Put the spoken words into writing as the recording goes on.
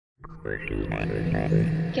Salvete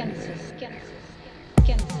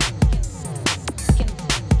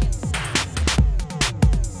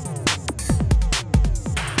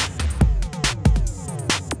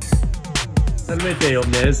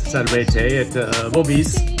omnes, salvete, et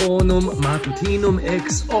vobis bonum matutinum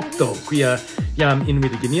ex opto, quia iam in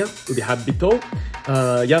Virginia ubi habito,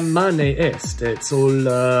 iam mane est, et sol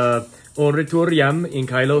oritur iam in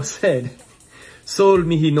caelo sed, sol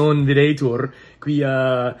mihi non videtur,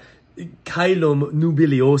 quia caelum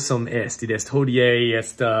nubiliosum est, id est hodie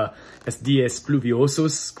est dies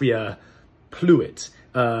pluviosus, quia pluit.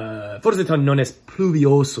 Forse non est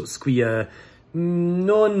pluviosus, quia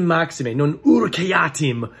non maxime, non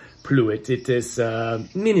urceatim pluit, it is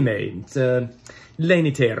minime,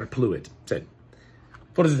 leniter pluit, sed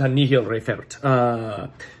forsitan nihil refert.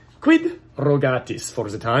 Quid rogatis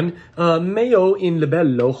forsitan, meo in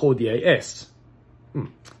libello hodie est.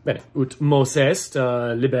 Bene, ut mos est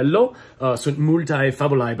libello, sunt multae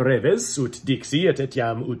fabulae breves, ut dixi, et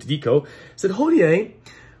etiam ut dico, sed hodie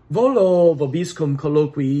volo vobiscum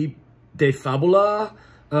colloqui de fabula,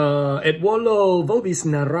 et volo vobis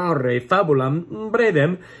narrare fabulam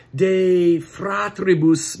brevem de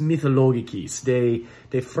Fratribus Mythologicis,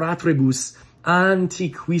 de Fratribus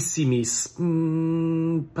antiquissimis,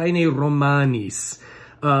 paene Romanis,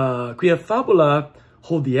 quia fabula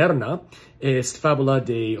hodierna est fabula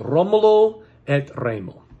de Romulo et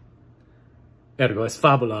Remo. Ergo est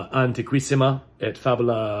fabula antiquissima et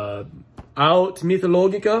fabula aut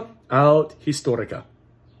mythologica, aut historica.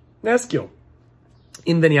 Nescio.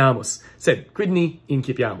 Inveniamus, sed quidni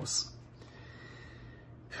incipiamus.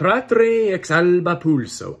 Fratre ex alba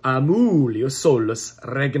pulso, Amulius solus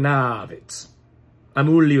regnavit.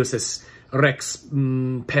 Amulius est rex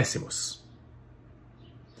pessimus.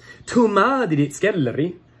 Tum adidit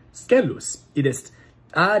scellus, id est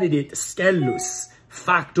adidit scellus,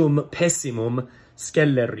 factum pessimum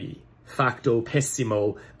scelleri, facto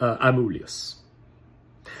pessimo Amulius.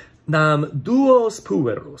 Nam duos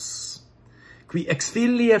puerus, qui ex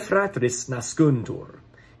filia fratris nascuntur,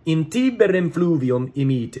 in Tiberem fluvium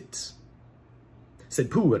imitit. Sed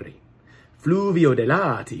pueri, fluvio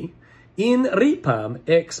delati, in ripam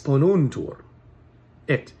exponuntur,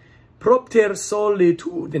 et propter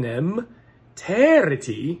solitudinem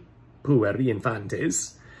teriti, pueri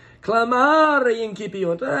infantes, clamare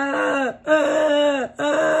incipiunt,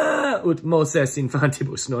 ut moses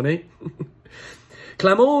infantibus, nonne?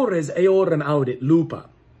 Clamores eorum audit lupa.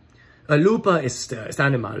 Lupa est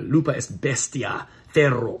animal, lupa est bestia,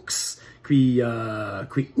 ferox, qui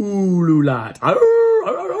ululat,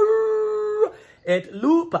 et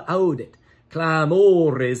lupa audit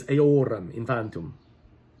clamores eorum infantum,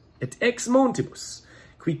 et ex montibus,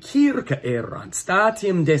 qui circa errant,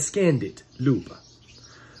 statium descendit lupa.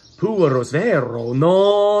 Pueros vero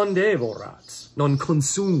non devorat, non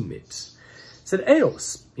consumit, sed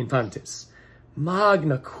eos, infantes,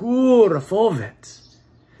 magna cura fovet,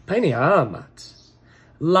 paene amat,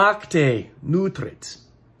 lacte nutrit,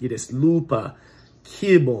 id est lupa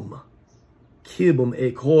cibum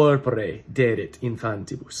e corpore dedit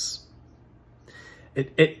infantibus.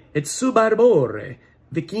 Et sub arbore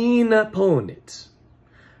vicina ponit,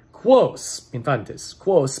 quos, infantes,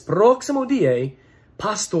 quos proximo die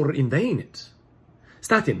pastor invenit.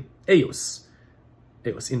 Statim eius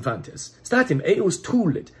infantes, statim eius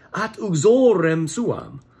tulit at uxorem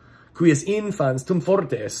suam, quies infans tum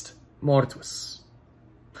forte est mortus.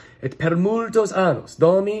 Et per multos annos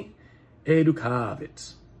domi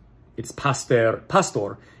educavit. Its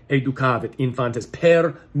pastor educavit infantes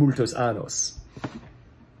per multos annos.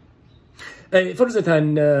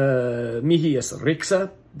 Forsitan mihi est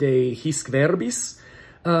rixa de hisc verbis,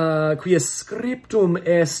 quies scriptum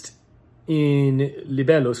est in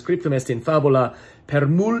libello, scriptum est in fabula per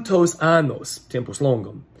multos annos, tempus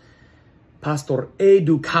longum. Pastor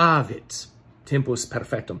educavit tempus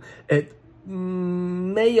perfectum, et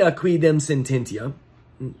mea quidem sententia,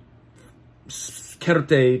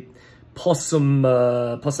 certe possum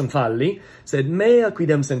falli, sed mea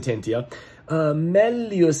quidem sententia,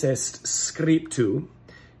 melius est scriptu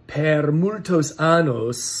per multos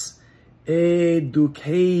annos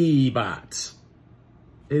educebat.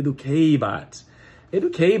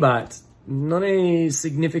 Educebat non è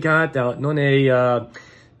significat, non è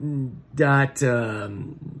dat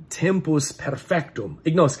tempus perfectum,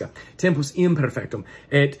 ignosca, tempus imperfectum,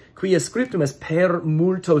 et quia scriptum est per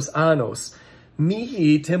multos annos,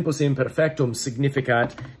 mihi tempus imperfectum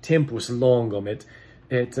significat tempus longum, et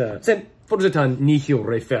sed forsitan nihil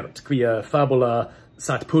refert, quia fabula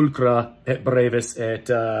sat pulcra et brevis et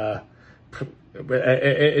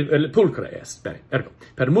pulcra est. Bene, ergo,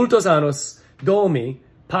 per multos annos domi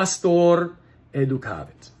pastor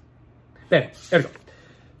educavit. Bene, ergo,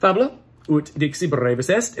 fabula, ut dixi brevis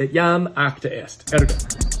est, et jam acta est. Ergo,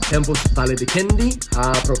 tempus valedicendi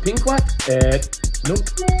ha propinquat, et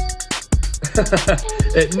nunc,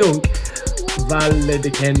 et nunc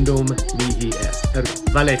valedicendum mihi est. Ergo,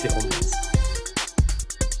 valete omnes.